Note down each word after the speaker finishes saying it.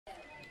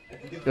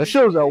Your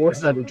shows are worse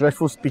than the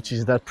dreadful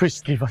speeches that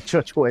priests give at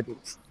church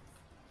weddings.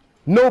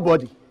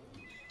 Nobody,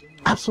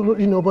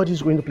 absolutely nobody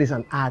is going to place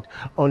an ad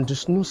on the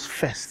snooze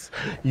fest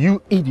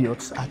you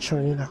idiots are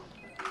churning out.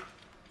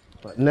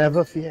 But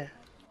never fear,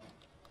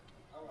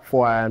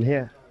 for I am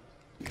here.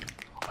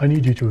 I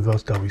need you to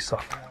reverse that we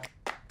suck.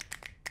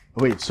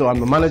 Wait, so I'm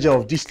the manager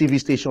of this TV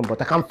station,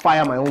 but I can't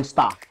fire my own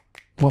staff?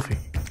 Murphy,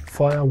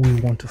 fire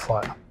we want to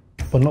fire,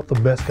 but not the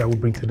best guy will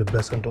bring to the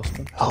best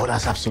endorsement. Oh,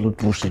 that's absolute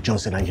bullshit,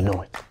 Johnson, and you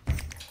know it.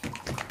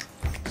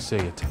 Say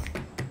it.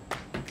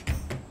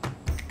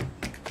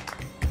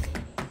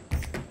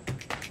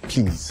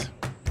 Please,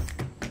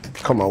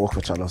 come and work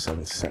for Channel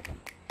 77.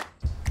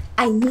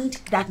 I need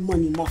that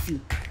money,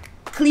 Murphy.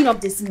 Clean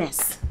up this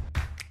mess.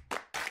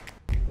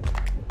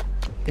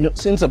 You know,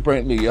 since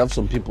apparently you have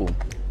some people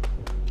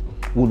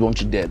who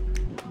want you dead,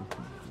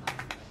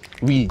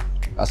 we,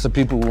 as the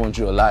people who want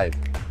you alive,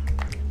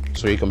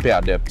 so you can pay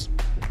our debts.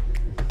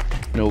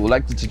 You know, we'd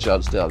like to teach you how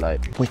to stay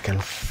alive. We can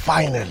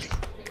finally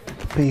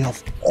pay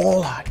off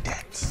all our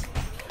debts.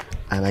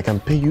 And I can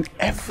pay you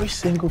every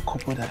single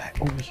couple that I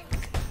owe you.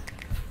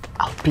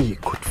 I'll be a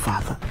good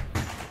father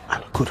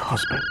and a good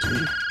husband to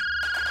you.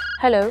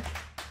 Hello.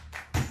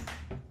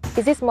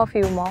 Is this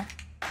Murphy Umar?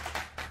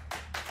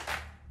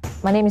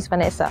 My name is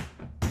Vanessa.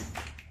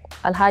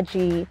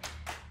 Alhaji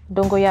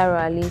Dongoyaro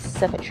Ali's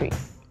secretary.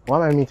 Why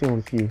am I meeting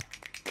with you?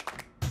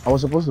 I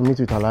was supposed to meet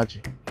with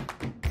Alhaji.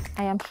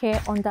 I am here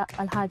under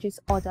Alhaji's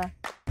order.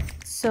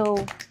 So,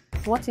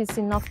 what is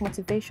enough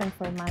motivation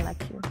for a man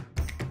like you?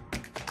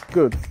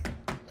 Good.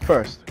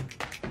 First,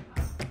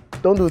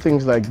 don't do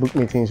things like book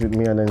meetings with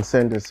me and then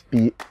send us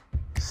be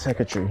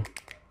secretary.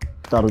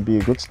 That would be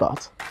a good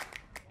start.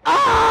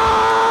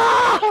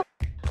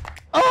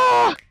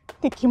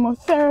 The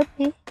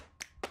chemotherapy,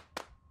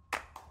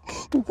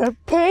 the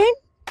pain,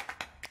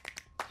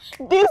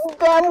 these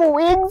damn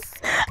wigs.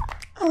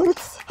 I'm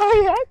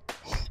tired.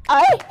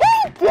 I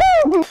hate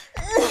them.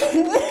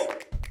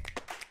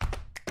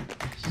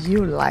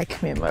 You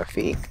like me,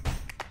 Murphy.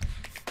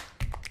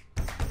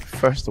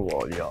 First of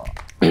all, your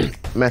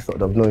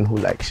method of knowing who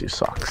likes you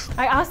sucks.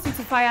 I asked you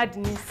to fire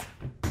Denise.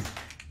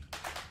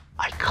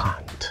 I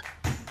can't.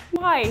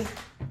 Why?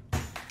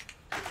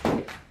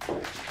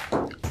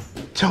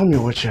 Tell me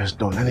what she has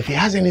done, and if it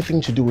has anything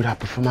to do with her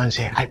performance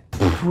here, I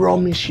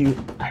promise you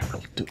I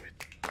will do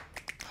it.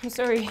 I'm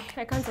sorry,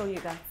 I can't tell you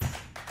that.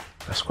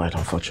 That's quite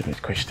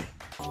unfortunate, Christy.